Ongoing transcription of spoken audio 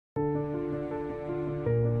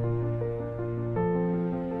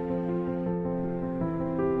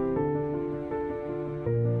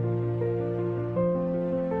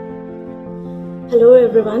Hello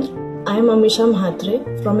everyone, I am Amisha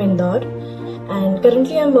Mhatre from Indore and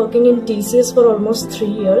currently I am working in TCS for almost 3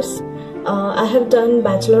 years. I have done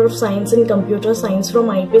Bachelor of Science in Computer Science from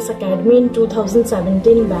IPS Academy in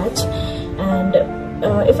 2017 batch, and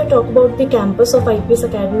if I talk about the campus of IPS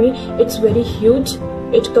Academy, it's very huge.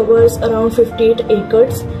 It covers around 58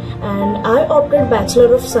 acres and I opted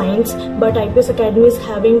Bachelor of Science, but IPS Academy is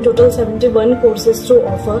having total 71 courses to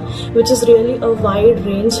offer, which is really a wide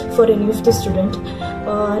range for any of the student.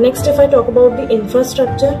 Next, if I talk about the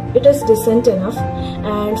infrastructure, it is decent enough.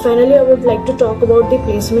 And finally, I would like to talk about the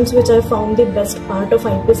placements, which I found the best part of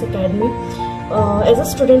IPS Academy. As a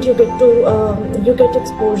student, you get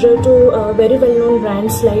exposure to very well-known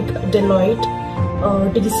brands like Deloitte,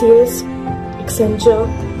 TCS, Accenture,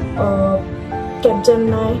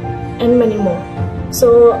 Capgemini, and many more.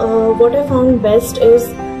 So what I found best is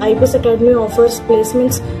IPS Academy offers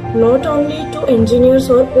placements not only to engineers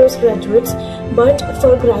or postgraduates but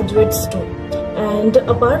for graduates too. And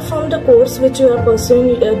apart from the course which you are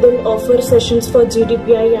pursuing, they'll offer sessions for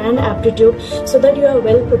GDPI and aptitude so that you are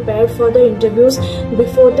well prepared for the interviews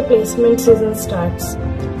before the placement season starts.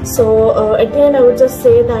 So at the end, I would just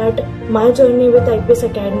say that my journey with IPS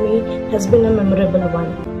Academy has been a memorable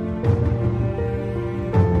one.